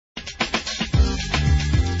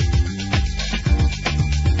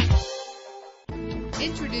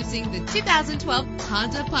Introducing the 2012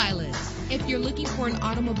 Honda Pilot. If you're looking for an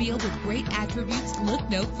automobile with great attributes, look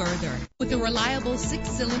no further. With a reliable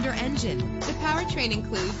 6-cylinder engine, the powertrain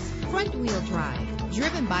includes front-wheel drive,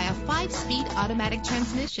 driven by a 5-speed automatic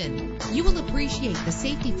transmission. You will appreciate the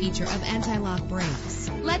safety feature of anti-lock brakes.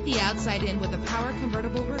 Let the outside in with a power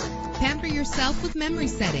convertible roof. Pamper yourself with memory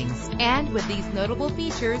settings. And with these notable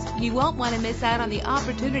features, you won't want to miss out on the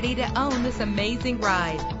opportunity to own this amazing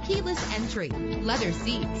ride. Keyless entry, leather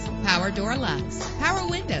seats, power door locks, power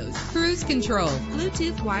windows, cruise control,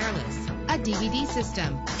 Bluetooth wireless, a DVD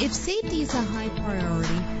system. If safety is a high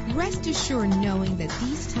priority, rest assured knowing that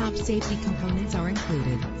these top safety components are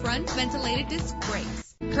included. Front ventilated disc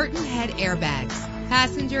brakes, curtain head airbags,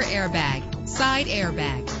 passenger airbag, side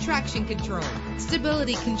airbag, traction control,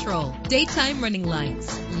 stability control, daytime running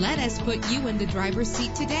lights. Let us put you in the driver's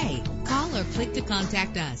seat today. Call or click to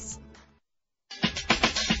contact us.